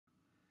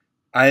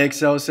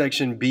IXL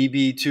section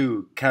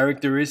BB.2,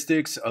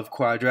 characteristics of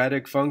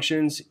quadratic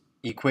functions,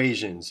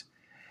 equations.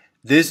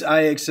 This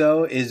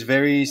IXL is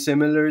very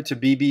similar to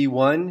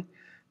BB1.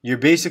 You're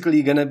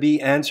basically going to be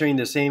answering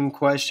the same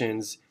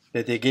questions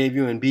that they gave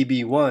you in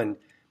BB1,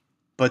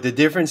 but the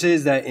difference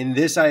is that in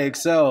this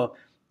IXL,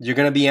 you're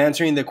going to be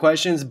answering the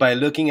questions by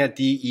looking at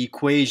the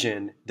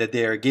equation that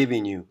they are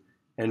giving you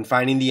and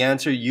finding the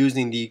answer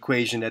using the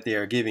equation that they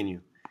are giving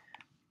you.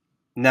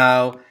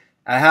 Now,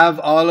 I have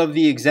all of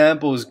the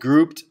examples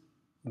grouped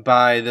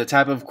by the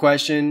type of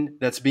question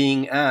that's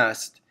being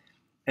asked.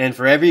 And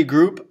for every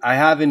group, I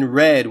have in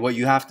red what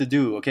you have to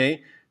do,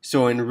 okay?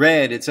 So in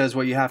red, it says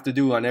what you have to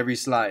do on every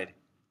slide.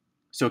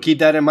 So keep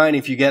that in mind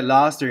if you get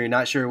lost or you're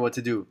not sure what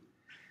to do.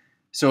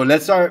 So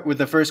let's start with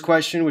the first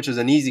question, which is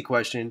an easy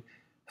question.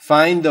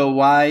 Find the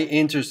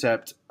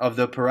y-intercept of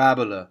the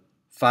parabola.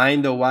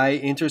 Find the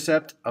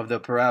y-intercept of the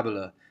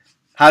parabola.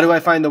 How do I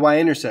find the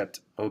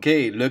y-intercept?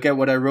 Okay, look at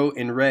what I wrote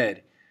in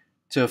red.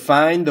 To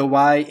find the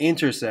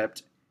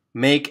y-intercept,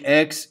 make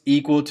x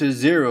equal to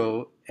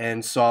 0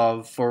 and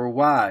solve for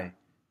y.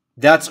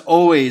 That's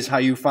always how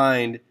you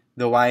find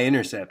the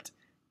y-intercept.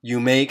 You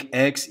make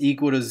x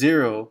equal to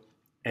 0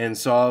 and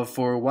solve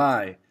for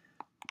y.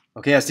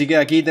 Okay, así que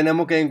aquí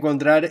tenemos que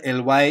encontrar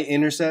el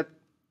y-intercept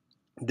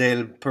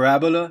del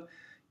parábola.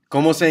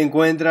 ¿Cómo se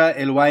encuentra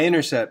el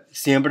y-intercept?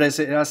 Siempre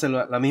se hace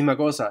la misma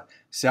cosa.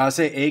 Se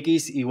hace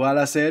x igual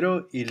a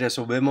 0 y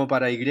resolvemos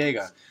para y.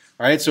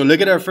 Alright, so look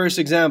at our first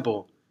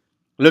example.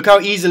 Look how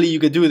easily you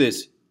could do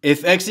this.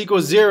 If x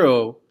equals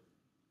 0,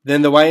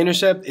 then the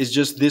y-intercept is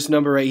just this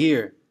number right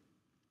here.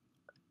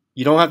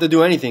 You don't have to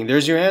do anything.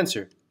 There's your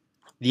answer.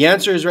 The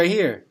answer is right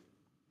here.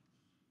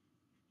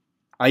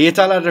 Ahí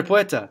está la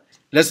respuesta.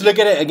 Let's look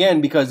at it again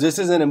because this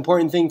is an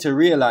important thing to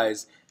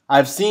realize.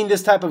 I've seen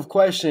this type of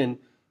question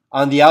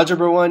on the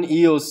Algebra 1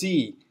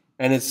 EOC,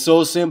 and it's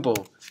so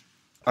simple.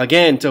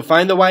 Again, to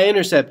find the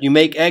y-intercept, you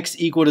make x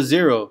equal to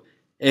 0.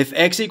 If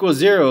x equals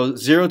 0,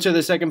 0 to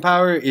the second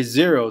power is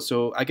 0,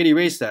 so I could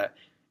erase that.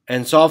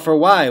 And solve for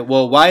y.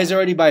 Well, y is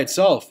already by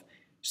itself.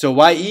 So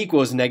y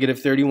equals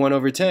negative 31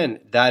 over 10.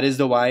 That is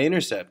the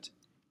y-intercept.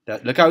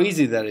 Look how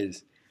easy that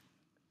is.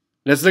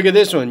 Let's look at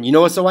this one. You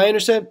know what's the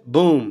y-intercept?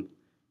 Boom.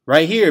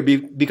 Right here.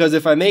 Because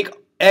if I make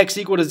x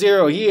equal to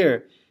 0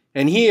 here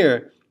and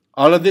here,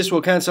 all of this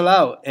will cancel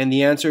out. And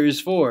the answer is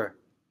 4.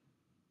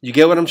 You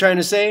get what I'm trying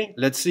to say?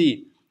 Let's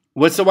see.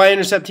 What's the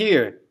y-intercept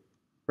here?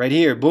 Right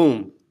here.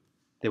 Boom.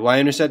 The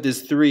y-intercept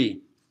is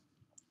 3.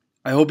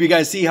 I hope you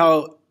guys see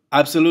how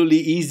absolutely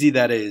easy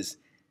that is.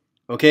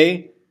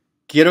 Okay?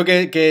 Quiero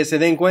que se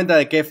den cuenta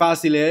de qué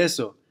fácil es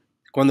eso.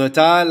 Cuando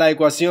está la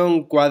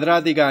ecuación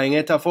cuadrática en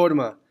esta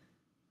forma,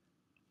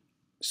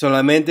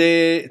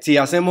 solamente si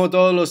hacemos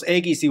todos los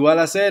x igual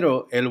a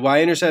 0, el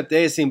y-intercept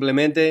es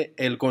simplemente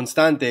el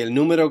constante, el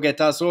número que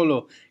está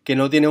solo, que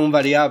no tiene un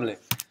variable.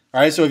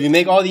 Alright, so if you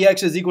make all the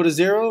x's equal to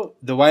 0,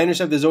 the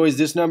y-intercept is always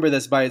this number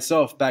that's by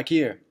itself back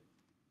here.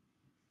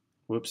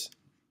 Whoops.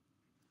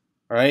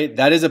 Alright,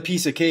 that is a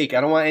piece of cake.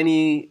 I don't want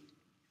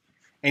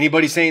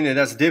anybody saying that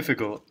that's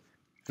difficult.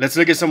 Let's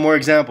look at some more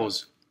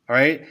examples.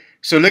 Alright,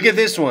 so look at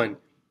this one.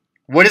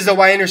 What is the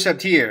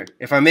y-intercept here?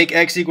 If I make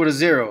x equal to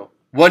 0,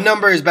 what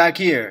number is back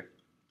here?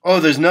 Oh,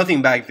 there's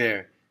nothing back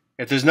there.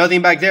 If there's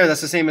nothing back there,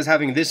 that's the same as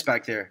having this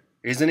back there,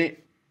 isn't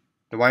it?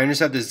 The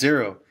y-intercept is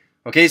 0.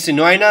 Okay, si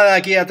no hay nada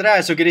aquí atrás,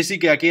 eso quiere decir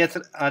que aquí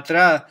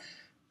atrás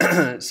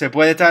se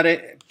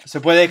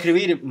puede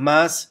escribir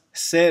más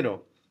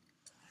 0.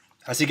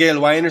 Así que el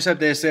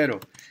y-intercept es 0.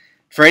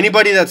 For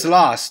anybody that's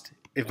lost,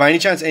 if by any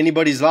chance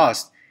anybody's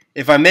lost,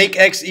 if I make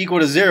x equal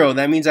to 0,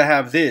 that means I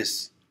have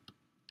this.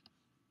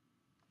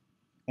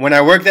 When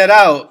I work that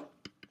out,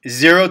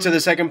 0 to the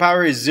second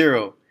power is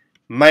 0.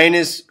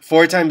 Minus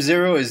 4 times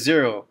 0 is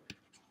 0.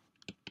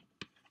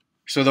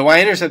 So the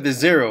y-intercept is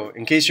 0,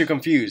 in case you're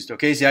confused.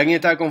 Okay, si alguien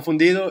está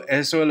confundido,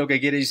 eso es lo que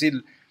quiere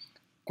decir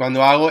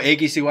cuando hago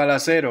x igual a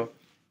 0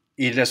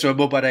 y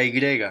resuelvo para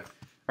y.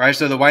 Alright,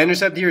 so the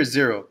y-intercept here is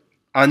 0.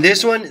 On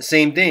this one,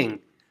 same thing.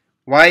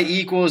 Y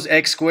equals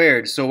x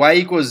squared. So y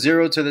equals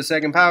 0 to the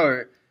second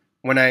power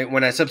when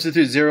I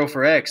substitute 0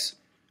 for x.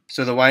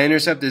 So the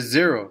y-intercept is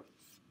 0.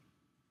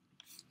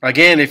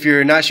 Again, if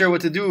you're not sure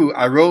what to do,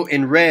 I wrote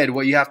in red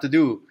what you have to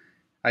do.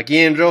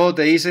 Aquí en rojo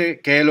te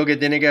dice qué es lo que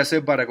tiene que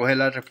hacer para coger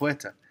la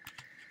respuesta.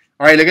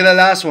 Alright, look at the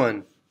last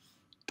one.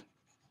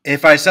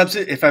 If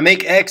I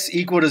make x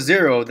equal to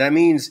 0, that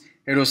means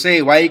it'll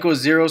say y equals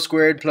 0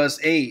 squared plus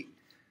 8.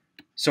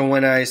 So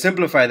when I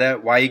simplify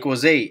that, y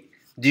equals 8.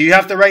 Do you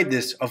have to write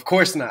this? Of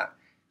course not.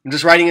 I'm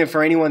just writing it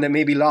for anyone that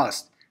may be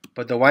lost.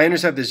 But the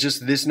y-intercept is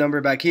just this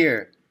number back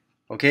here.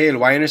 Okay, el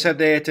y-intercept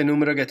es este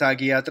número que está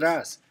aquí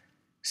atrás.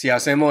 Si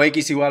hacemos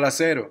x igual a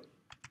 0.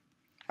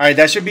 Alright,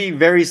 that should be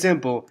very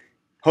simple.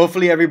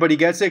 Hopefully everybody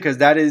gets it because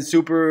that is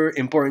super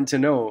important to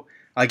know.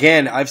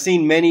 Again, I've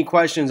seen many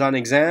questions on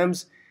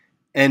exams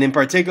and in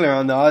particular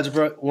on the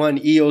Algebra 1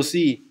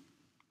 EOC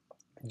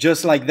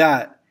just like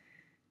that,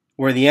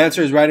 where the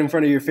answer is right in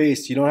front of your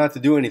face. You don't have to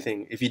do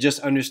anything if you just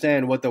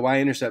understand what the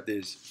y-intercept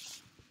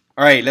is.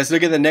 All right, let's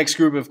look at the next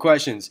group of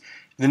questions.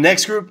 The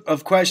next group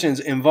of questions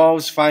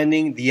involves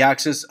finding the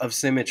axis of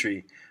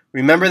symmetry.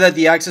 Remember that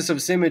the axis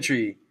of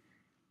symmetry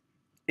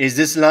is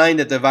this line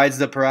that divides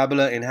the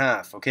parabola in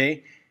half,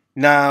 okay?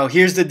 Now,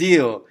 here's the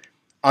deal.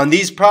 On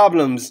these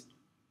problems,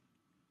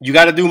 you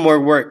got to do more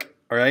work,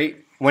 all right?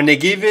 When they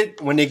give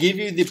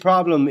you the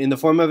problem in the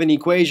form of an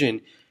equation,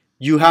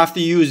 you have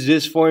to use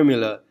this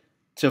formula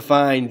to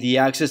find the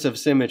axis of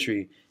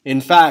symmetry.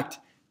 In fact,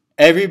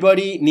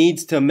 everybody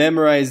needs to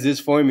memorize this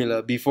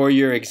formula before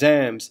your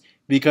exams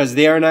because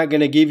they are not going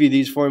to give you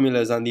these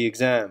formulas on the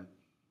exam.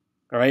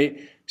 All right?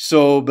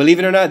 So, believe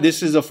it or not,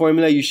 this is a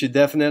formula you should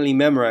definitely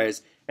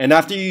memorize. And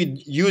after you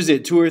use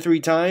it 2 or 3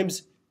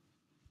 times,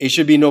 it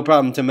should be no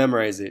problem to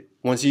memorize it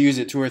once you use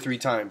it 2 or 3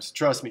 times.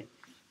 Trust me.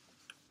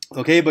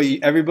 Okay, but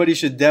everybody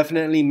should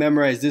definitely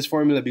memorize this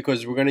formula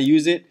because we're going to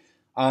use it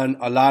on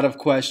a lot of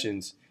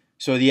questions.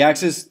 So the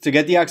axis, to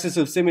get the axis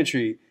of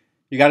symmetry,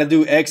 you got to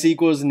do x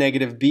equals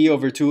negative b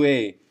over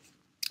 2a.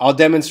 I'll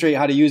demonstrate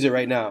how to use it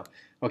right now.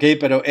 Ok,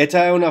 pero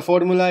esta es una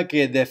fórmula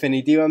que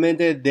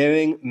definitivamente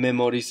deben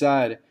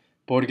memorizar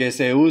porque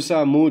se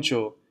usa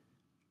mucho.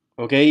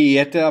 Ok, y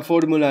esta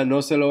fórmula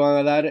no se lo van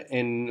a dar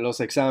en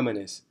los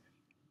exámenes.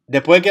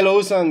 Después que lo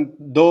usan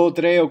 2,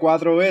 3 o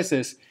 4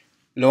 veces,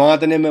 lo van a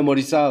tener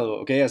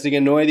memorizado. Ok, así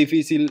que no es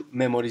difícil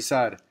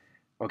memorizar.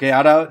 Ok,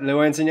 ahora le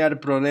voy a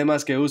enseñar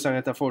problemas que usan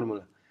esta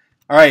fórmula.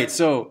 Alright,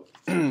 so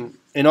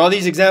in all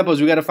these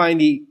examples, we got to find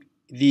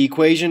the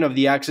equation of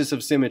the axis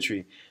of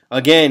symmetry.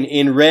 Again,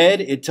 in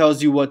red, it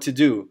tells you what to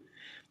do.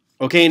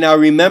 Okay, now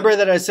remember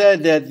that I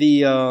said that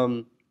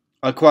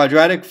a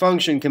quadratic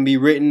function can be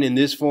written in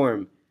this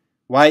form.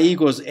 Y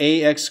equals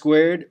ax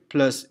squared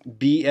plus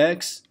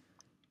bx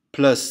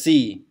plus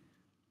c.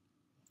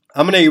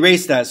 I'm going to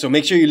erase that, so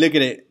make sure you look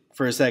at it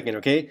for a second,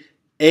 okay?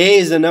 A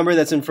is the number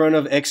that's in front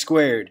of x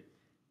squared.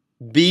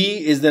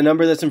 B is the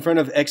number that's in front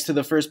of x to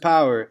the first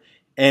power.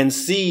 And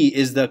c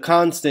is the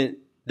constant,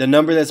 the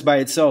number that's by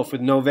itself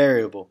with no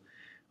variable.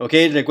 Ok,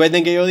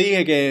 recuerden que yo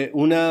dije que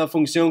una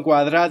función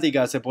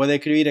cuadrática se puede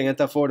escribir en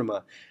esta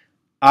forma.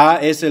 A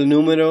es el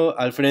número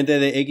al frente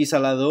de x a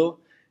la 2,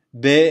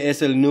 B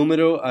es el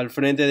número al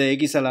frente de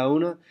x a la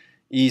 1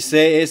 y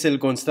C es el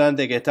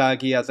constante que está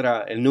aquí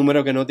atrás, el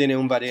número que no tiene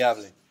un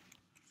variable.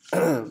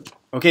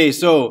 Okay,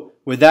 so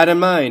with that in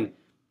mind,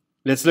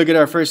 let's look at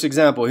our first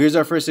example. Here's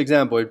our first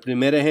example, el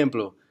primer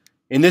ejemplo.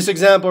 In this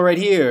example right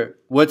here,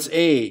 what's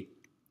A?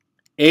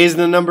 A is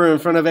the number in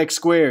front of x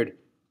squared.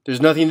 There's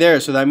nothing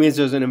there, so that means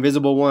there's an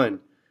invisible 1.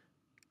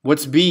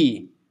 What's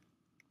B?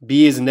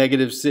 B is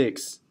negative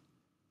 6.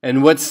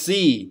 And what's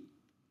C?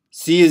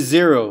 C is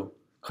 0,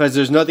 because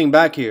there's nothing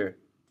back here.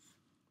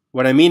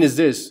 What I mean is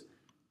this.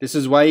 This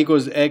is y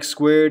equals x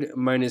squared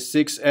minus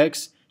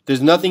 6x.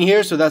 There's nothing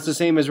here, so that's the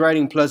same as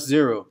writing plus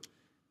 0.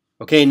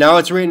 Okay, now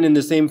it's written in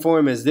the same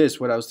form as this,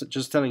 what I was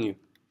just telling you.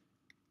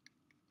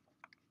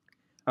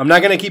 I'm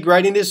not going to keep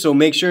writing this, so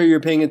make sure you're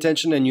paying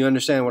attention and you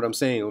understand what I'm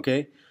saying,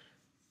 okay?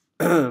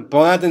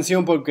 Pongan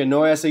atención porque no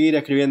voy a seguir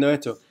escribiendo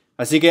esto.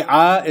 Así que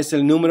A es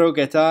el número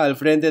que está al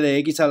frente de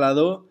x a la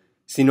 2.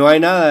 Si no hay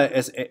nada,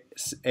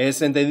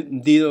 es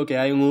entendido que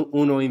hay un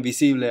 1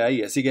 invisible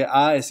ahí. Así que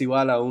A es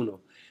igual a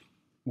 1.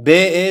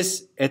 B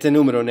es este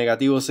número,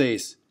 negativo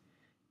 6.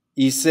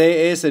 Y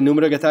C es el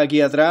número que está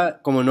aquí atrás.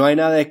 Como no hay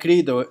nada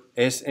escrito,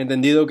 es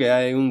entendido que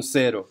hay un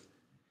 0.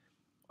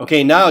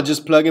 Okay, now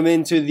just plug them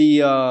into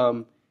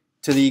the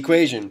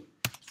equation.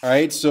 All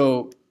right,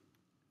 so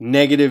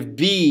negative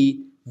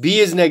B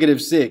is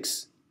negative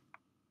 6.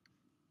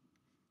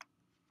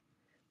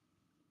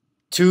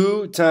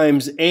 2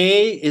 times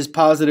A is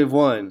positive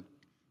 1.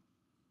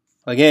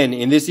 Again,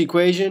 in this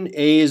equation,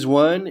 A is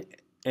 1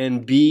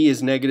 and B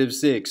is negative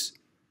 6.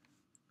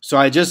 So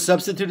I just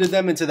substituted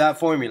them into that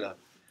formula.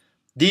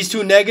 These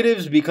two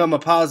negatives become a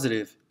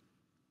positive.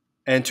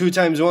 And 2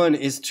 times 1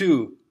 is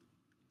 2.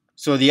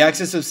 So the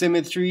axis of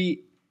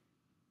symmetry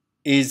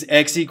is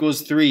x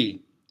equals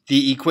 3.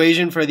 The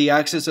equation for the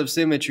axis of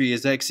symmetry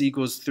is x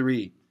equals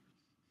 3.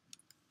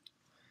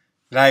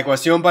 La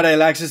ecuación para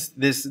el axis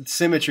de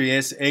symmetry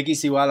es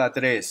x igual a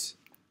 3.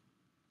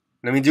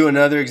 Let me do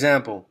another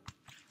example.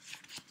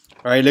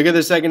 All right, look at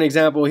the second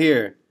example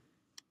here.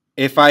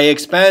 If I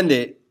expand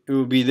it, it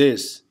will be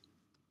this.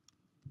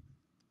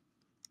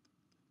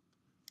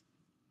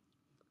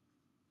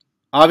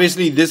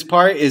 Obviously, this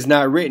part is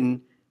not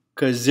written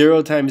because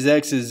 0 times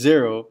x is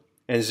 0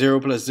 and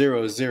 0 plus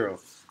 0 is 0.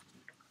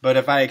 But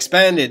if I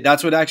expand it,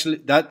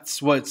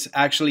 that's what's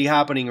actually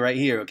happening right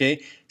here,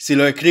 okay? Si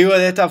lo escribo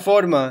de esta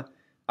forma,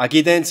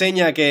 aquí te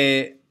enseña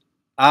que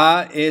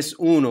A es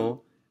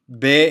 1,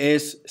 B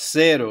es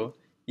 0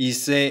 y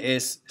C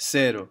es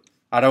 0.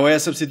 Ahora voy a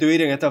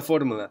sustituir en esta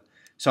fórmula.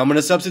 So I'm going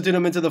to substitute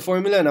them into the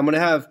formula and I'm going to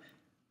have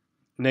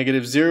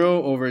negative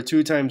 0 over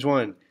 2 times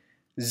 1.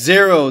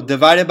 0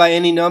 divided by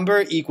any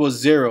number equals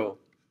 0.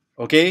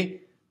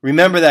 Okay?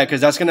 Remember that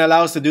because that's going to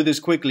allow us to do this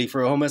quickly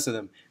for a whole mess of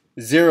them.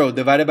 0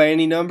 divided by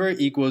any number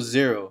equals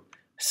 0.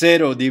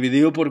 0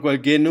 dividido por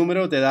cualquier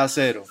número te da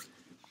 0.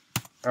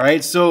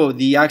 Alright, so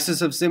the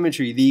axis of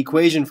symmetry, the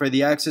equation for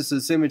the axis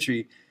of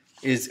symmetry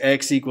is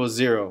x equals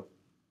 0.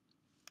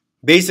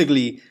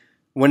 Basically,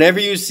 whenever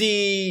you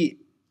see,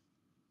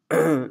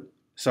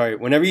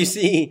 whenever you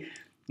see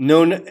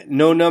no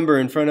number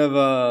in front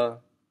of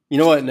you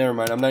know what? Never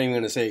mind. I'm not even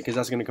gonna say it because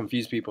that's gonna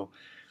confuse people.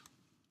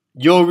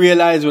 You'll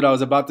realize what I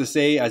was about to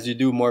say as you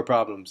do more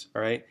problems.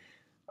 All right.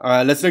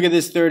 Let's look at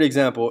this third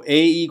example.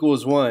 A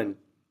equals 1.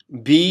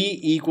 B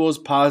equals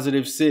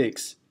positive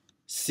 6.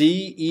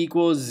 C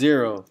equals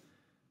 0.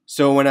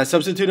 So when I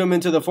substitute them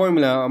into the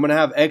formula, I'm going to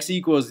have x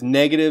equals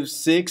negative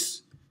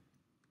 6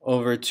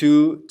 over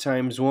 2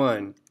 times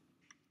 1.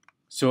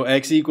 So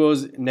x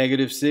equals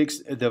negative 6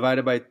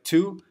 divided by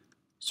 2.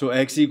 So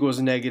x equals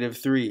negative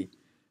 3.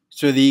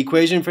 So the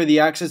equation for the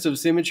axis of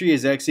symmetry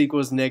is x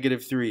equals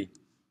negative 3.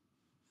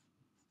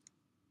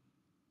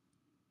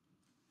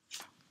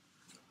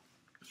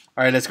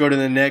 All right, let's go to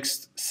the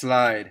next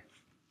slide.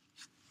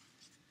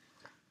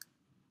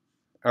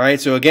 All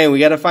right, so again, we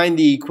got to find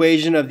the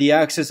equation of the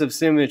axis of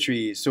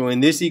symmetry. So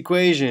in this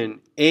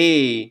equation,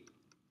 A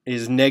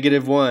is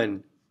negative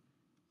 1,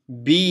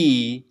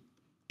 B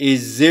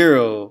is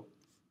 0,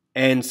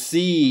 and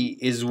C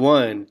is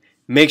 1.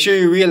 Make sure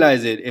you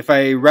realize it. If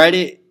I write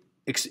it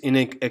in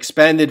an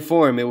expanded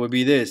form, it would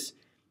be this.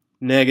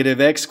 Negative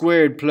x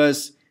squared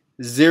plus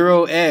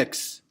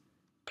 0x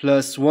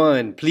plus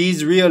 1.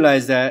 Please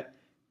realize that.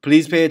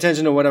 Please pay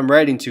attention to what I'm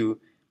writing to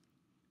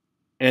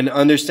and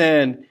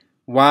understand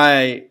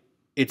why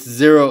it's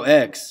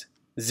 0x.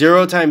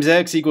 0 times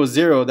x equals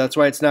 0. That's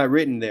why it's not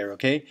written there,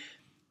 okay?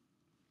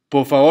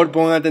 Por favor,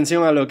 pongan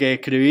atención a lo que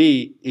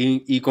escribí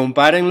y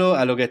compárenlo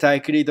a lo que está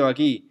escrito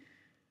aquí.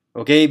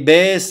 Ok,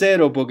 B es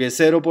 0 porque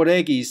 0 por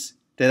x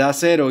te da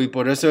 0 y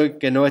por eso es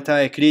que no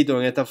está escrito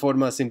en esta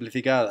forma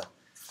simplificada.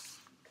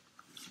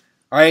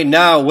 All right,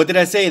 now, what did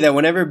I say? That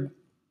whenever,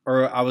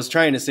 or I was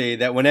trying to say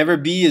that whenever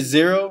B is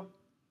 0,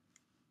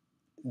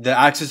 the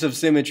axis of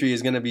symmetry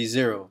is going to be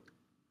 0.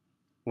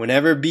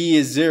 Whenever B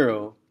is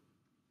 0,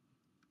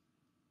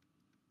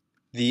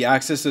 the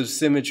axis of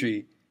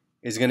symmetry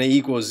is going to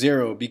equal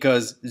 0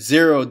 because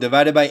 0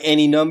 divided by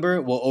any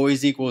number will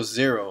always equal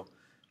 0.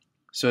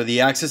 So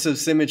the axis of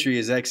symmetry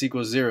is x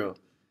equals 0.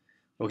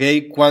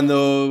 Okay,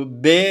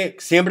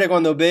 siempre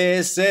cuando B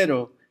es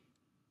 0,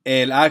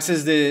 el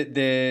axis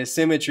de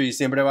symmetry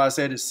siempre va a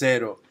ser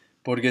 0.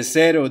 Porque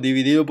 0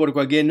 dividido por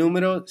cualquier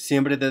número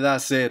siempre te da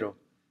 0.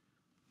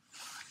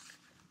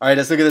 All right,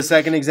 let's look at the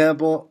second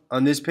example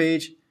on this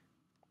page.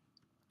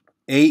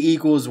 A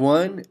equals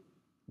 1,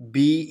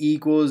 B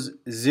equals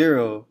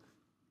 0,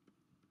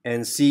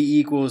 and C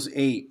equals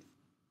 8.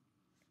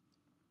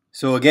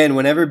 So again,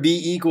 whenever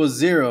B equals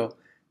 0,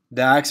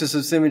 the axis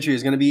of symmetry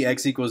is going to be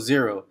x equals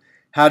 0.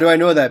 How do I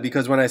know that?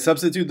 Because when I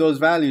substitute those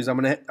values, I'm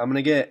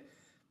gonna get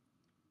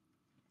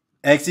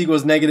x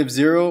equals negative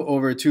 0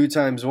 over 2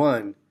 times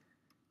 1.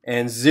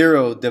 And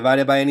 0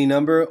 divided by any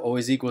number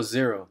always equals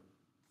 0.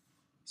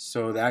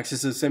 So the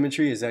axis of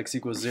symmetry is x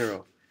equals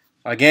 0.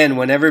 Again,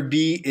 whenever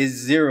B is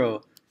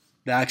 0,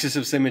 the axis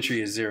of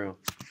symmetry is 0.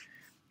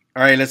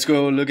 All right, let's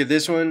go look at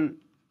this one.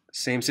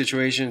 Same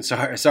situation.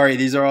 Sorry,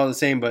 these are all the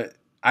same, but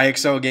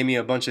IXL gave me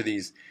a bunch of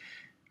these.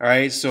 All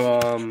right,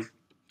 so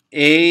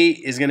A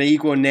is going to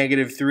equal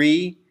negative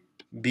 3,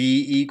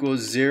 B equals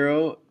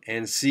 0,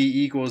 and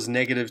C equals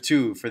negative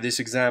 2 for this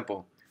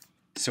example.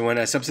 So when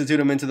I substitute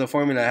them into the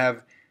formula, I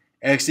have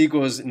x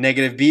equals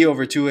negative B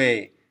over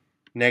 2A,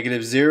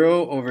 negative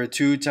 0 over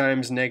 2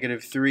 times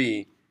negative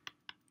 3.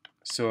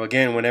 So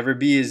again, whenever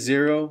B is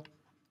 0,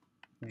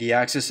 the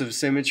axis of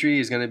symmetry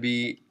is going to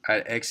be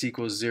at x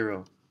equals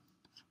 0.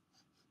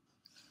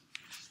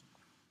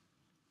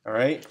 All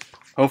right?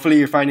 Hopefully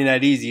you're finding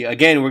that easy.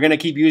 Again, we're going to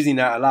keep using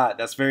that a lot.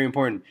 That's very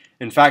important.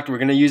 In fact, we're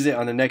going to use it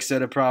on the next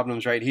set of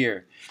problems right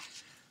here.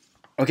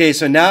 Okay,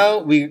 so now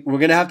we're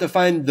going to have to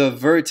find the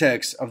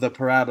vertex of the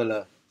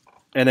parabola.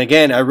 And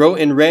again, I wrote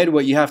in red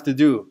what you have to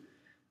do.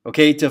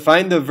 Okay, to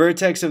find the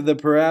vertex of the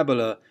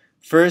parabola,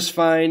 first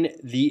find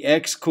the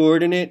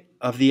x-coordinate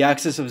of the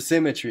axis of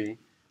symmetry.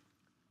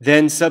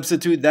 Then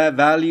substitute that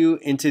value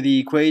into the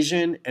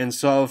equation and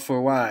solve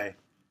for y.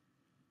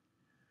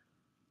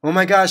 Oh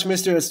my gosh,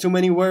 mister, that's too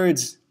many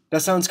words.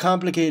 That sounds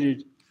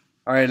complicated.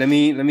 All right, let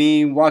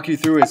me walk you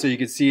through it so you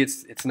can see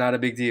it's not a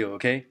big deal,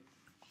 okay?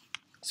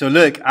 So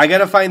look, I got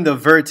to find the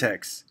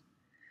vertex.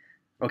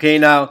 Okay,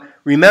 now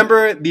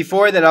remember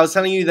before that I was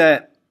telling you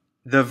that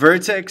the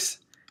vertex,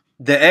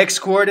 the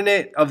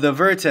x-coordinate of the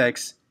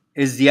vertex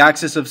is the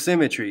axis of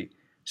symmetry.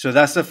 So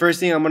that's the first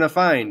thing I'm going to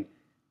find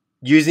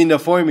using the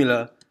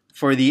formula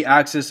for the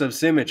axis of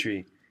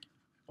symmetry.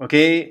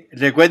 Okay,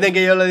 recuerden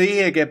que yo le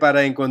dije que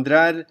para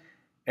encontrar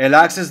el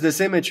axis de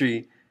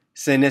symmetry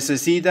se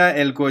necesita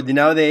el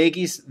coordinado de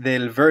x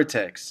del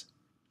vertex.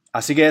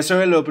 Así que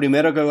eso es lo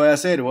primero que voy a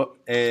hacer.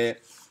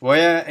 Voy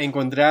a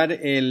encontrar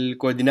el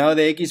coordinado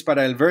de x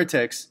para el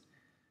vertex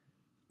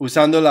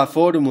usando la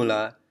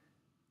fórmula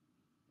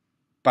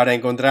para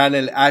encontrar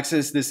el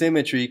axis de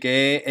symmetry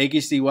que es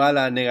x igual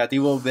a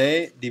negativo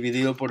b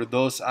dividido por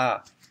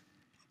 2a.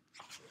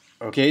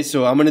 Okay,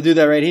 so I'm going to do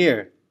that right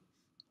here.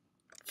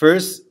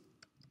 First,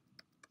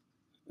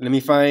 let me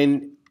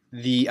find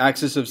the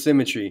axis of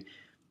symmetry.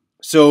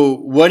 So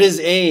what is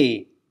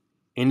A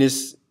in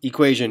this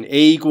equation?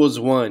 A equals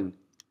 1.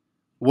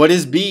 What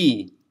is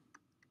B?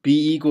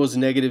 B equals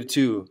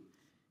 -2.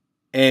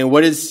 And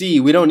what is C?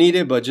 We don't need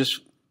it, but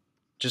just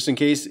in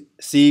case,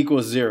 C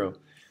equals 0.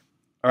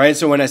 All right,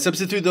 so when I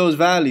substitute those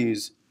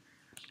values,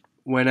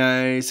 I'm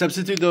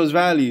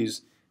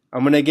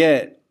going to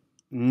get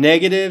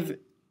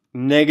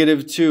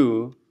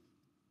 -2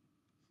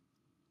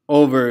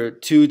 over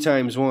 2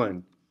 times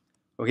 1.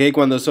 Ok,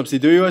 cuando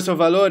sustituyo esos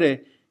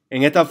valores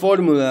en esta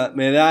fórmula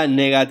me da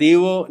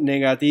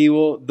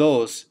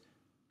 -2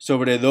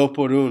 sobre 2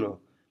 por 1.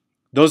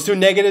 Those two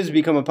negatives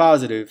become a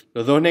positive.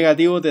 Los dos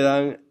negativos te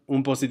dan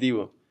un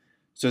positivo.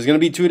 So it's going to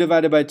be 2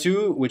 divided by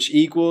 2, which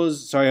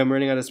equals, sorry, I'm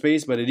running out of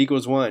space, but it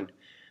equals 1.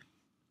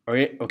 All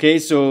right, okay,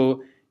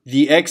 so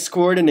the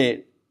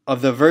x-coordinate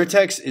of the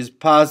vertex is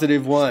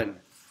positive 1.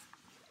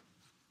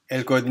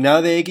 El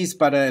coordinado de x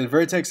para el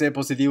vertex es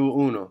positivo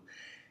 1.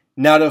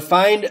 Now to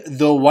find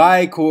the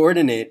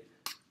y-coordinate,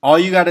 all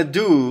you got to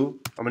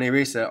do, I'm going to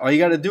erase that, all you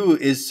got to do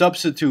is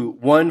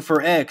substitute 1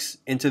 for x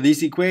into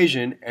this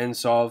equation and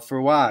solve for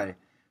y.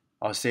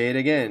 I'll say it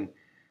again.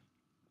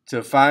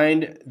 To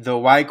find the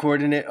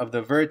y-coordinate of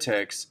the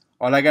vertex,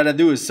 all I got to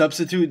do is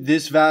substitute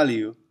this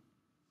value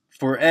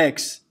for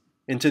x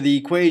into the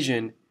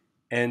equation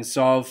and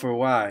solve for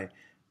y.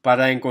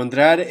 Para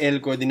encontrar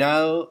el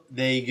coordinado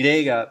de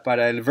y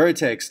para el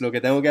vertex, lo que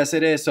tengo que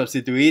hacer es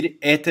sustituir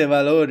este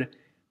valor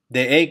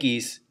de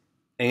x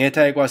en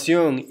esta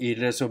ecuación y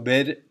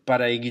resolver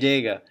para y.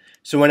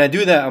 So when I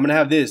do that, I'm going to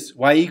have this.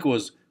 Y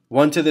equals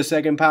 1 to the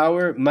second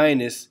power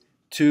minus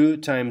 2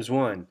 times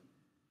 1.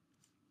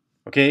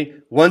 Okay?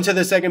 1 to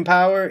the second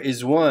power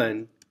is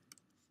 1.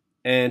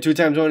 And 2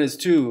 times 1 is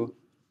 2.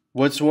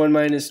 What's 1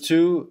 minus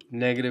 2?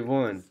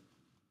 -1.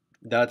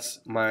 That's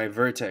my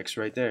vertex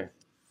right there.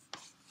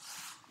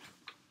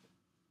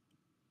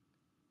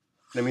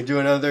 Let me do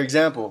another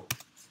example.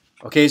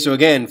 Okay, so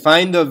again,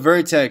 find the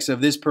vertex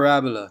of this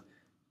parabola.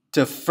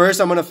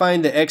 First, I'm going to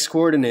find the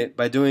x-coordinate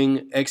by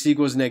doing x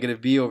equals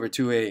 -b over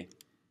 2a.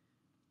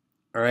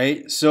 All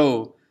right,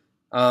 so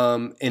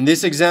in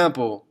this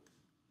example,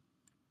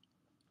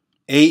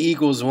 a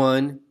equals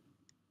 1,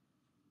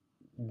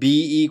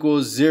 b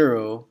equals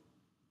 0,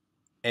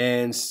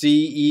 and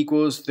c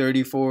equals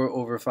 34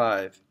 over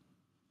 5.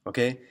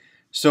 Okay,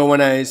 so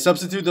when I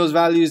substitute those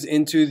values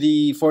into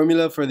the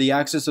formula for the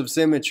axis of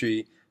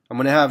symmetry, I'm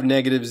going to have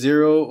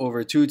 -0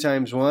 over 2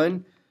 times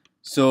 1.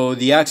 So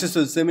the axis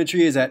of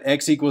symmetry is at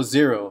x equals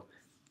 0.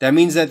 That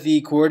means that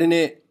the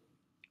coordinate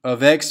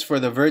of x for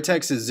the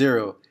vertex is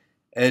 0.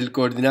 El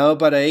coordinado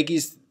para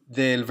x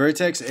del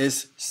vertex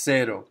is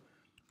 0.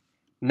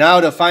 Now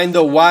to find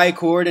the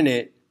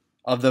y-coordinate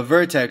of the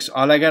vertex,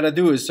 all I got to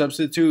do is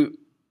substitute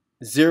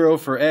 0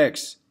 for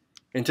x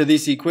into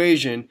this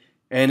equation,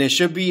 and it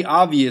should be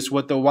obvious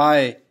what the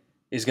y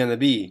is going to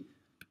be.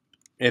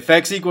 If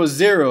x equals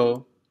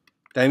 0,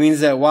 that means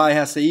that y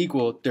has to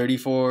equal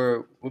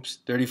 34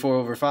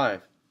 over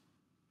 5.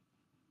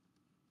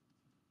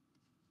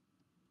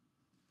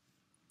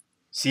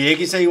 Si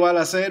x es igual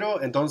a 0,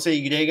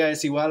 entonces y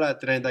es igual a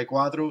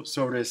 34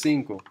 sobre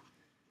 5.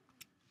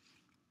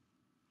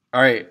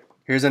 All right,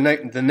 here's the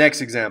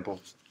next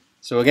example.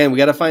 So again, we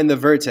got to find the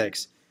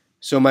vertex.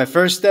 So my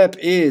first step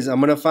is I'm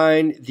going to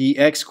find the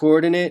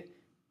x-coordinate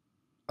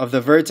of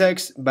the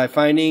vertex by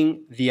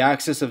finding the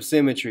axis of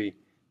symmetry,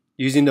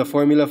 using the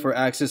formula for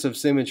axis of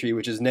symmetry,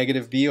 which is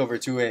 -b over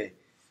 2a.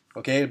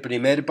 Okay, el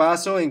primer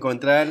paso,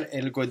 encontrar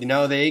el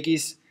coordinado de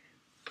x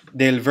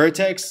del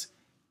vertex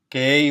que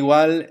es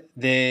igual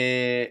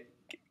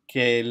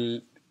que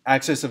el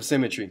axis of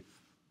symmetry.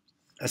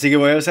 Así que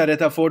voy a usar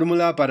esta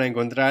fórmula para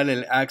encontrar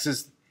el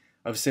axis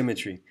of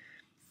symmetry.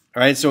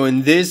 All right, so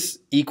in this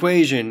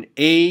equation,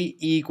 a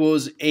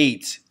equals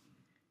 8,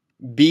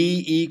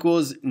 b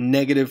equals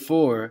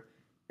 -4,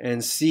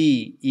 and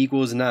c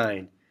equals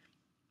 9.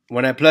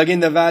 When I plug in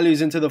the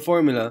values into the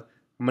formula,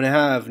 I'm going to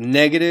have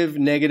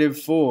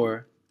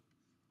 -4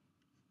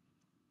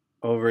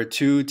 over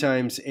 2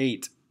 times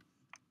 8.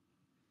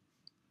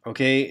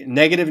 Okay,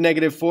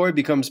 -4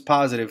 becomes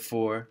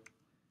 +4.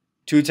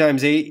 2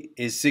 times 8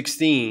 is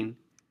 16.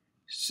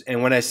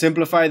 And when I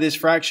simplify this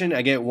fraction,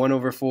 I get 1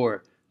 over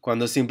 4.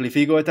 Cuando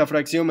simplifico esta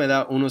fracción, me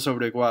da 1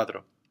 sobre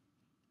 4.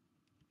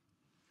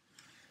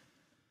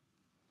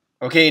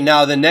 Okay,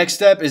 now the next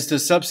step is to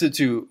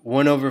substitute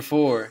 1 over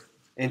 4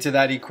 into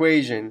that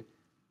equation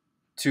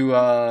to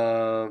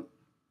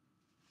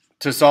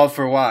solve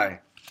for y.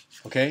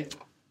 Okay?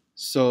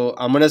 So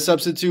I'm going to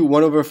substitute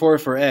 1 over 4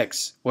 for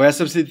x. Voy a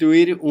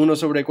sustituir 1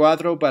 sobre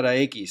 4 para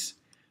x.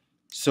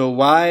 So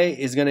y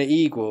is going to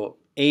equal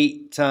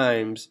 8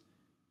 times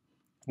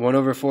 1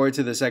 over 4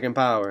 to the second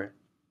power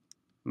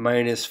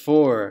minus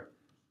 4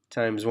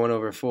 times 1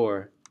 over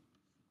 4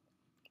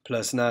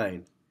 plus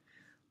 9.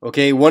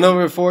 Okay, 1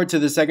 over 4 to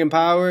the second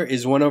power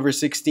is 1 over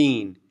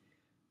 16.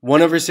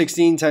 1 over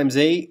 16 times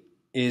 8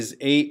 is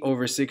 8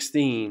 over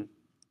 16,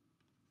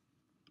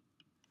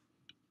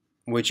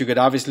 which you could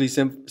obviously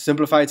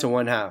simplify to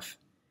 1/2.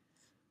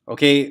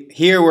 Okay,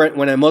 here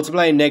when I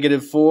multiply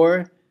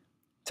 -4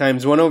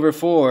 times 1 over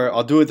 4.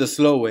 I'll do it the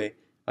slow way.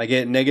 I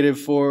get negative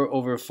 4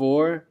 over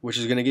 4, which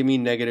is going to give me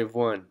negative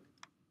 1.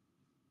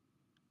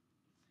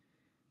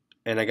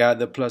 And I got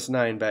the plus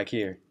 9 back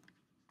here.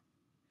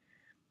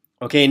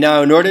 Okay,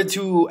 now in order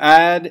to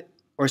add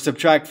or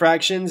subtract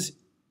fractions,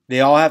 they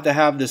all have to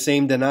have the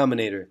same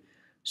denominator.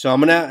 So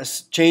I'm going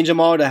to change them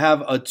all to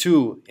have a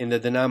 2 in the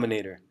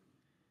denominator.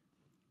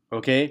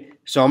 Okay,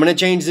 so I'm going to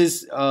change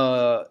this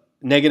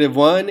negative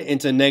 1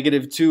 into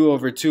negative 2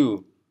 over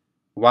 2.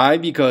 Why?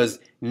 Because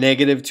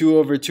negative 2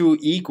 over 2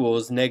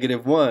 equals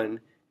negative 1,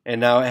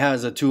 and now it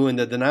has a 2 in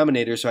the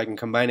denominator, so I can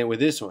combine it with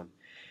this one.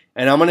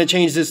 And I'm going to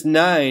change this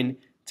 9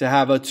 to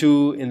have a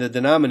 2 in the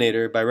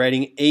denominator by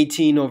writing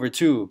 18 over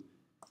 2.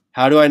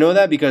 How do I know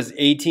that? Because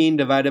 18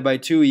 divided by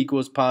 2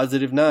 equals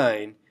positive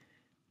 9,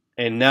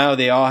 and now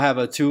they all have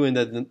a 2 in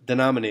the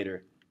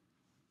denominator.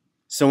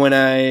 So when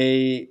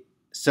I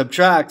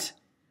subtract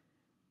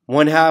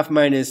 1/2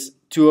 minus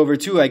 2 over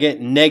 2, I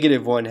get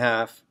negative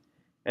 1/2.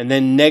 And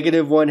then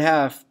negative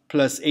 1/2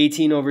 plus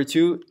 18 over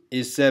 2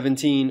 is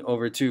 17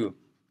 over 2.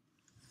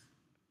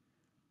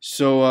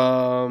 So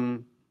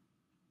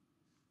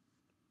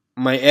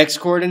my x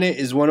coordinate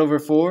is 1 over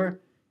 4,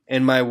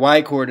 and my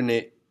y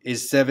coordinate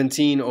is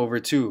 17 over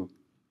 2.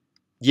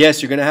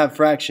 Yes, you're going to have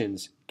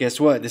fractions. Guess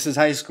what? This is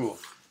high school.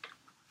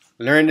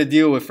 Learn to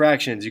deal with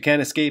fractions. You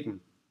can't escape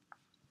them.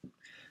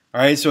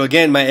 Alright, so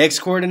again, my x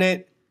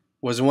coordinate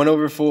was 1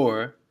 over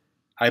 4.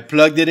 I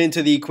plugged it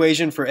into the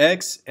equation for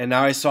x, and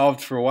now I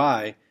solved for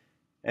y.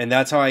 And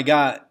that's how I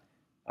got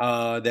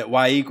that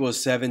y equals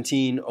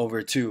 17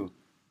 over 2.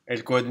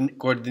 El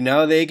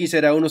coordinado de x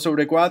era 1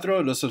 sobre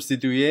 4. Lo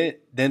sustituí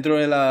dentro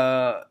de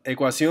la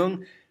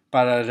ecuación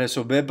para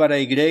resolver para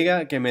y,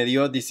 que me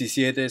dio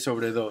 17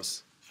 sobre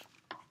 2.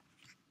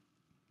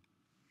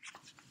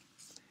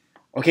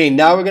 Okay,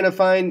 now we're going to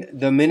find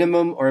the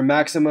minimum or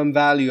maximum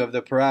value of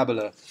the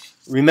parabola.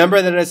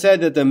 Remember that I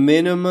said that the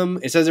minimum,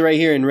 it says it right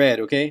here in red,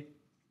 okay?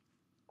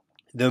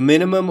 The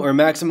minimum or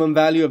maximum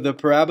value of the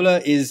parabola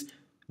is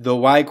the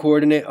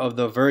y-coordinate of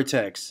the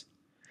vertex.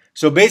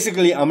 So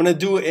basically, I'm going to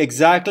do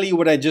exactly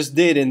what I just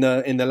did in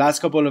the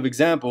last couple of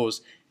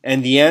examples,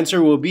 and the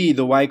answer will be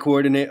the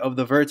y-coordinate of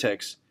the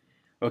vertex.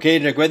 Okay,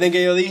 recuerden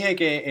que yo dije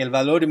que el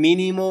valor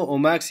mínimo o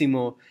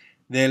máximo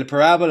del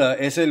parábola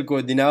es el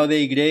coordinado de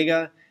y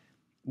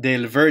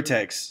del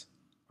vertex.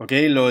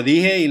 Okay, lo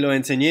dije y lo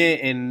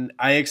enseñé en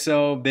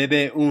IXL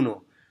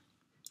BB.2.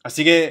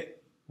 Así que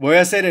voy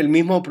a hacer el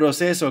mismo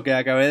proceso que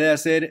acabé de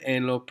hacer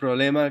en los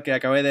problemas que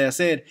acabé de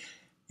hacer,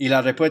 y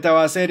la respuesta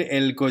va a ser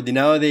el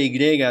coordinado de y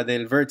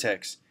del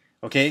vertex.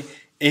 Okay?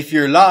 If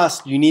you're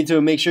lost, you need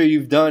to make sure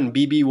you've done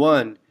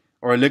BB1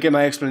 or look at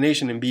my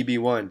explanation in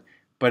BB1.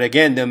 But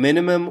again, the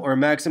minimum or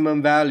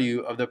maximum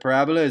value of the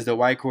parabola is the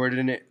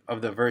y-coordinate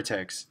of the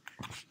vertex.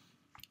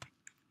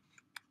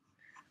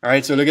 All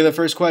right, so look at the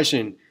first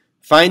question.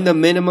 Find the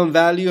minimum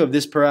value of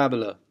this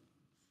parabola.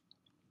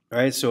 All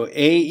right, so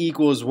A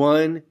equals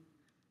 1,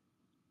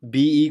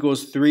 B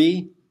equals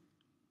 3,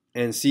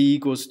 and C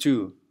equals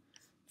 2.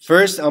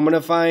 First, I'm going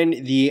to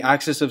find the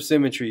axis of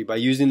symmetry by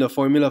using the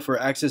formula for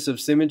axis of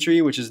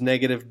symmetry, which is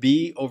negative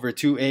B over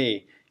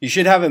 2A. You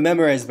should have it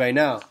memorized by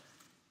now.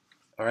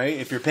 All right,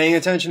 if you're paying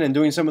attention and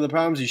doing some of the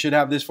problems, you should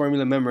have this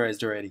formula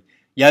memorized already.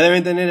 Ya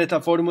deben tener esta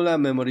fórmula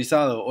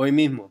memorizado hoy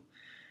mismo.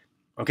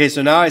 Okay,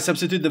 so now I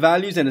substitute the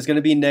values, and it's going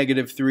to be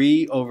negative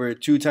 3 over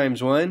 2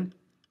 times 1.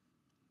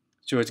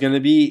 So it's going to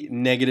be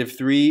negative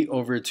 3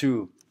 over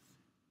 2.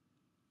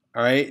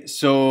 All right,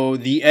 so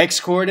the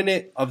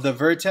x-coordinate of the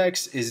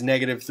vertex is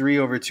negative 3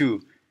 over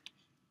 2.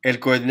 El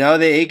coordinado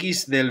de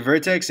x del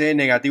vertex es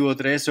negativo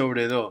 3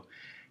 sobre 2.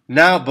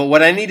 Now, but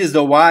what I need is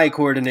the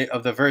y-coordinate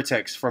of the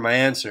vertex for my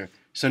answer.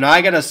 So now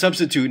I got to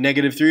substitute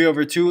negative 3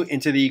 over 2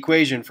 into the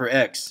equation for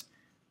x.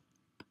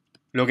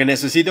 Lo que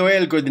necesito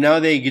es el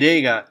coordinado de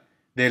y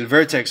del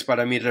vertex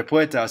para mi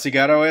respuesta. Así que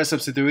ahora voy a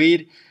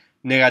sustituir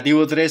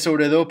negativo 3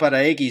 sobre 2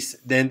 para x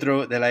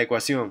dentro de la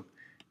ecuación.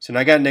 So now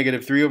I got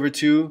negative 3 over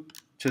 2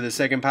 to the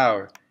second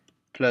power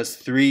plus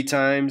 3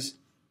 times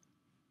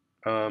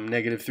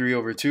negative 3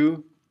 over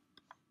 2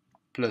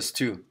 plus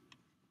 2.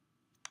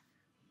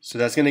 So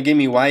that's going to give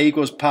me y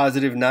equals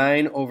positive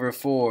 9 over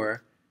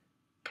 4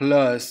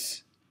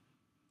 plus,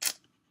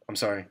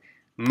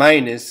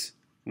 minus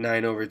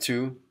 9 over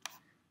 2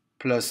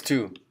 plus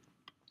 2.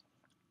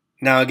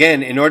 Now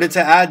again, in order to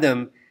add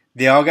them,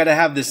 they all got to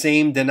have the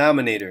same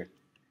denominator.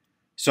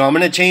 So I'm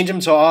going to change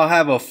them so I'll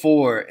have a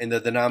 4 in the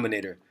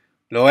denominator.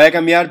 Lo voy a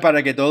cambiar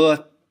para que todos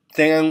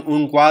tengan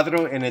un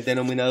 4 en el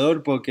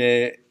denominador,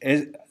 porque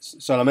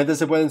solamente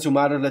se pueden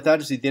sumar o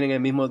restar si tienen el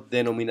mismo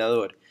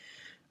denominador.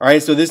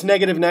 Alright, so this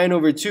negative 9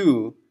 over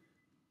 2,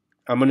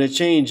 I'm going to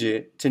change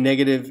it to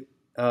negative,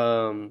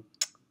 hold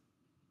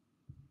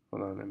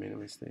on, I made a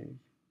mistake.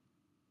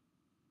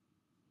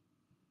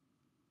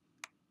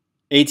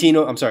 18,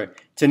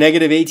 to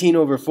negative 18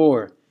 over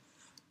 4,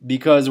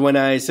 because when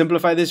I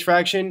simplify this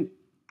fraction,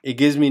 it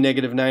gives me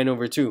negative 9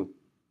 over 2.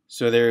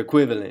 So they're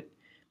equivalent.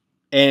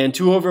 And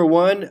 2 over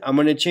 1, I'm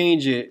going to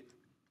change it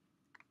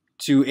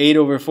to 8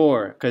 over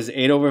 4, because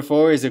 8 over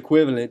 4 is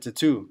equivalent to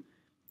 2.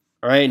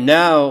 All right,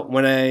 now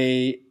when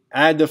I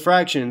add the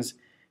fractions,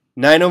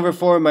 9 over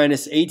 4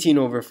 minus 18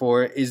 over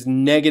 4 is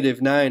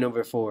negative 9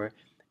 over 4.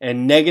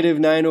 And negative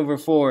 9 over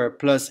 4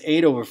 plus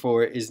 8 over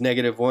 4 is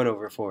negative 1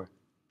 over 4.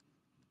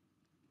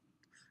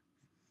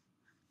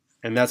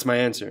 And that's my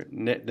answer.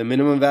 The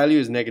minimum value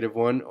is negative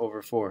 1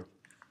 over 4.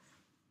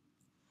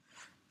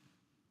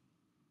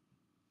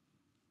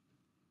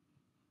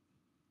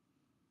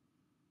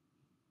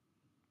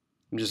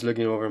 I'm just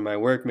looking over my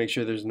work, make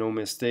sure there's no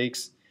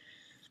mistakes.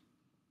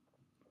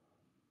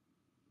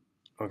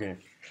 Okay.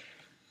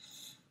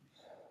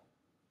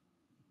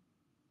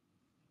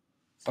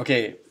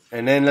 Okay,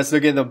 and then let's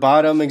look at the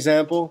bottom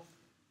example.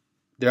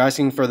 They're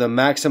asking for the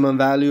maximum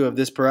value of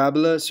this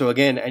parabola. So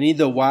again, I need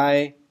the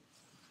y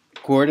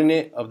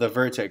coordinate of the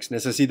vertex.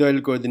 Necesito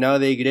el coordinado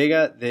de y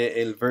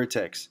del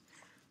vertex.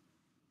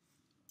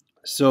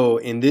 So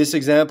in this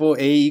example,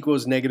 a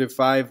equals negative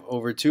 5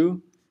 over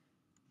 2.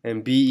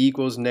 And b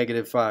equals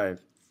negative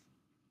 5.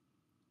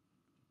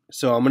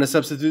 So I'm going to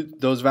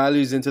substitute those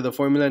values into the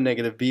formula,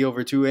 negative b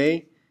over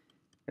 2a.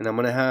 And I'm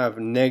going to have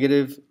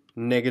negative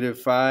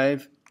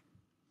 5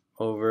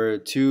 over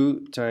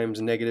 2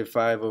 times negative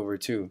 5 over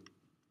 2.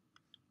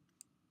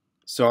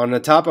 So on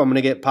the top, I'm going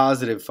to get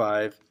positive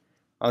 5.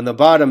 On the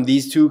bottom,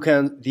 these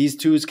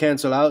 2's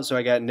cancel out, so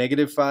I got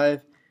negative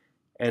 5.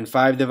 And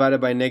 5 divided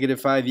by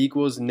negative 5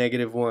 equals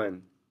negative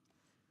 1.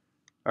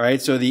 All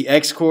right, so the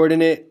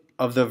x-coordinate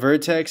of the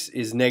vertex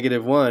is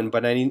negative 1,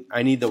 but I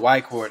need the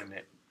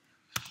y-coordinate.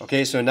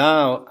 Okay, so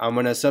now I'm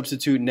going to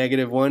substitute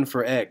negative 1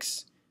 for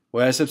x.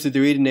 Voy a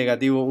sustituir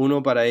negativo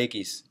 1 para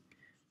x.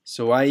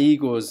 So y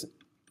equals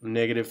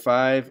negative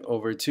 5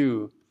 over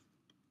 2,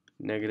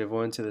 negative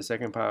 1 to the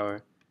second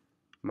power,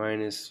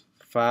 minus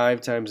 5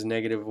 times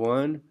negative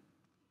 1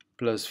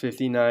 plus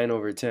 59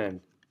 over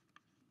 10.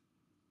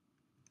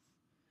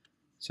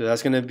 So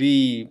that's going to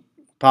be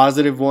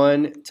positive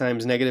 1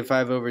 times negative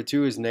 5 over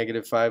 2 is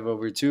negative 5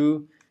 over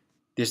 2.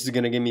 This is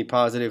going to give me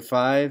positive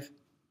 5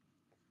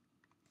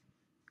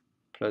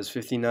 plus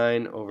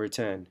 59 over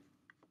 10.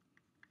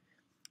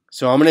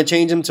 So I'm going to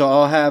change them to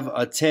all have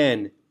a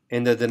 10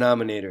 in the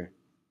denominator,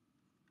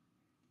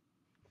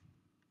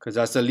 because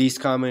that's the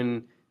least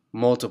common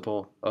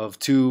multiple of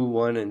 2,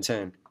 1, and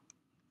 10.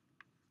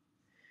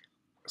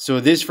 So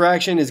this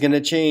fraction is going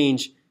to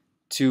change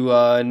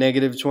to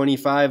negative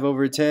 25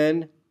 over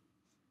 10.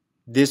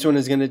 This one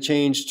is going to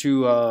change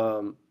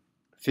to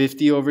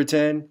 50 over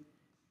 10.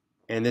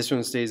 And this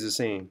one stays the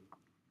same.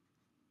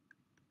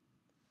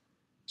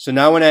 So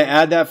now when I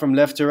add that from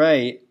left to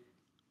right,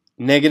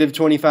 negative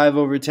 25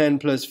 over 10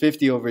 plus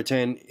 50 over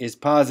 10 is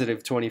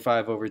positive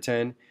 25 over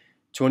 10.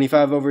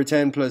 25 over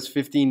 10 plus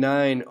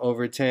 59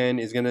 over 10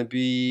 is going to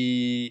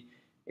be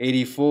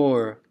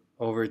 84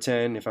 over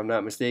 10, if I'm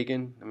not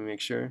mistaken. Let me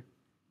make sure.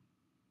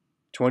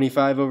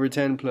 25 over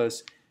 10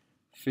 plus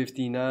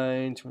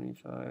 59,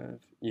 25,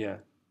 yeah,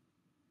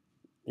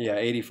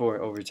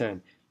 84 over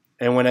 10.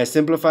 And when I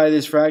simplify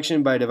this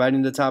fraction by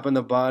dividing the top and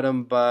the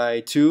bottom by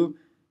 2,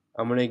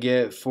 I'm going to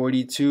get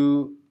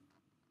 42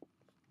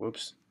 over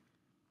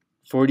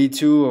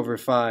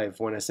 5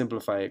 when I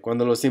simplify it.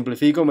 Cuando lo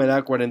simplifico me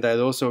da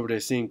 42 sobre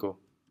 5.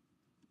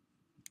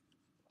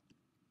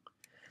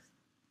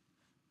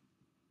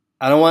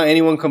 I don't want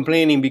anyone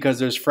complaining because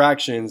there's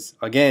fractions.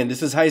 Again,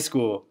 this is high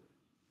school.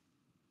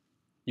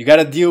 You got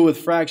to deal with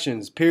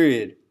fractions,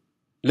 period.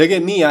 Look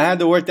at me. I had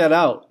to work that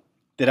out.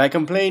 Did I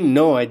complain?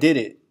 No, I did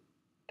it.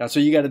 That's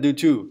what you got to do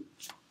too.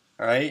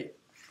 All right?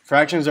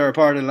 Fractions are a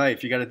part of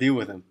life. You got to deal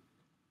with them.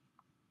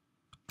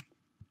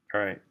 All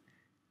right.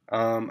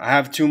 I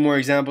have 2 more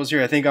examples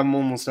here. I think I'm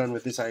almost done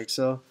with this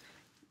IXL.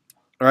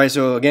 All right,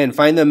 so again,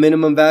 find the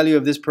minimum value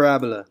of this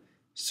parabola.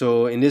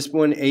 So in this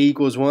one, a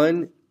equals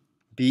 1,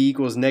 b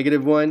equals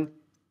negative 1,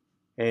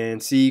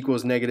 and c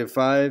equals negative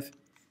 5.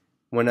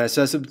 When I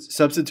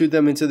substitute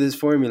them into this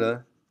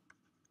formula,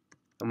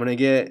 I'm going to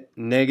get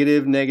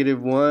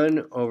negative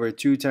 1 over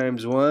 2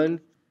 times 1.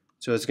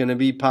 So it's going to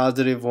be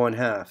positive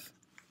 1/2.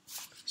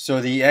 So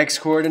the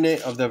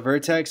x-coordinate of the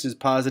vertex is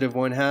positive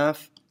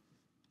 1/2.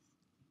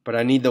 But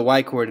I need the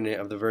y-coordinate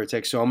of the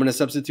vertex. So I'm going to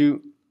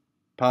substitute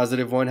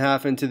positive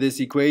 1/2 into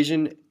this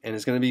equation. And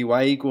it's going to be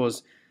y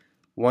equals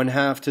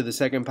 1/2 to the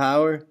second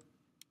power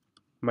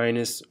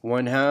minus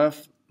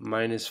 1/2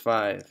 minus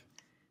 5.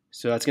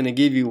 So that's going to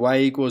give you y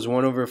equals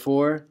 1 over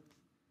 4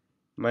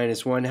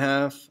 minus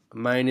 1/2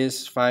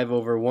 minus 5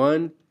 over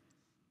 1.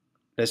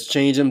 Let's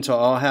change them to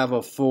all have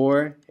a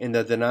 4 in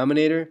the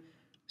denominator.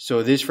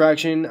 So this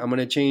fraction, I'm going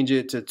to change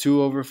it to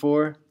 2 over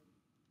 4.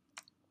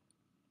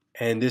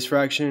 And this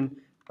fraction,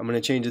 I'm going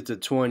to change it to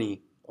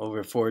 20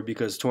 over 4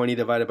 because 20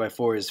 divided by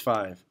 4 is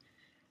 5.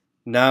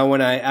 Now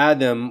when I add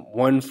them,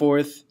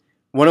 1/4,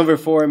 1 over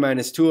 4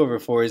 minus 2 over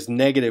 4 is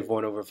negative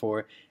 1 over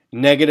 4.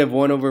 Negative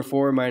 1 over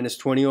 4 minus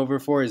 20 over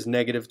 4 is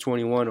negative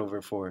 21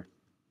 over 4.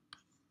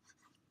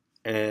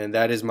 And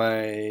that is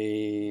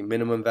my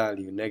minimum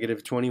value,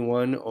 negative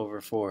 21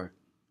 over 4.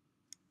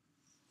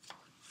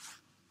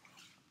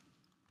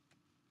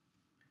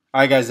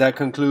 Alright guys, that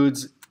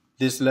concludes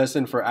this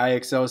lesson for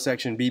IXL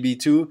section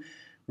BB2.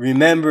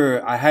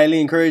 Remember, I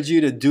highly encourage you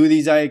to do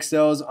these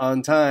IXLs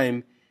on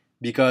time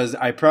because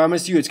I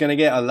promise you it's going to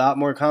get a lot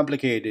more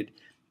complicated.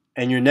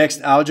 And your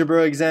next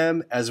algebra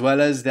exam, as well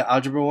as the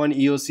Algebra 1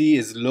 EOC,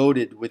 is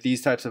loaded with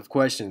these types of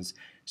questions.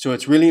 So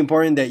it's really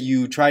important that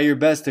you try your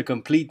best to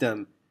complete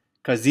them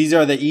because these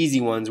are the easy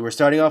ones. We're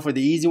starting off with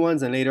the easy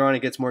ones and later on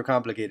it gets more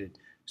complicated.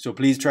 So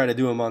please try to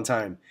do them on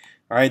time.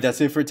 All right,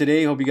 that's it for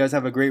today. Hope you guys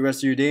have a great rest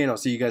of your day and I'll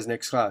see you guys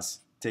next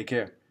class. Take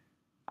care.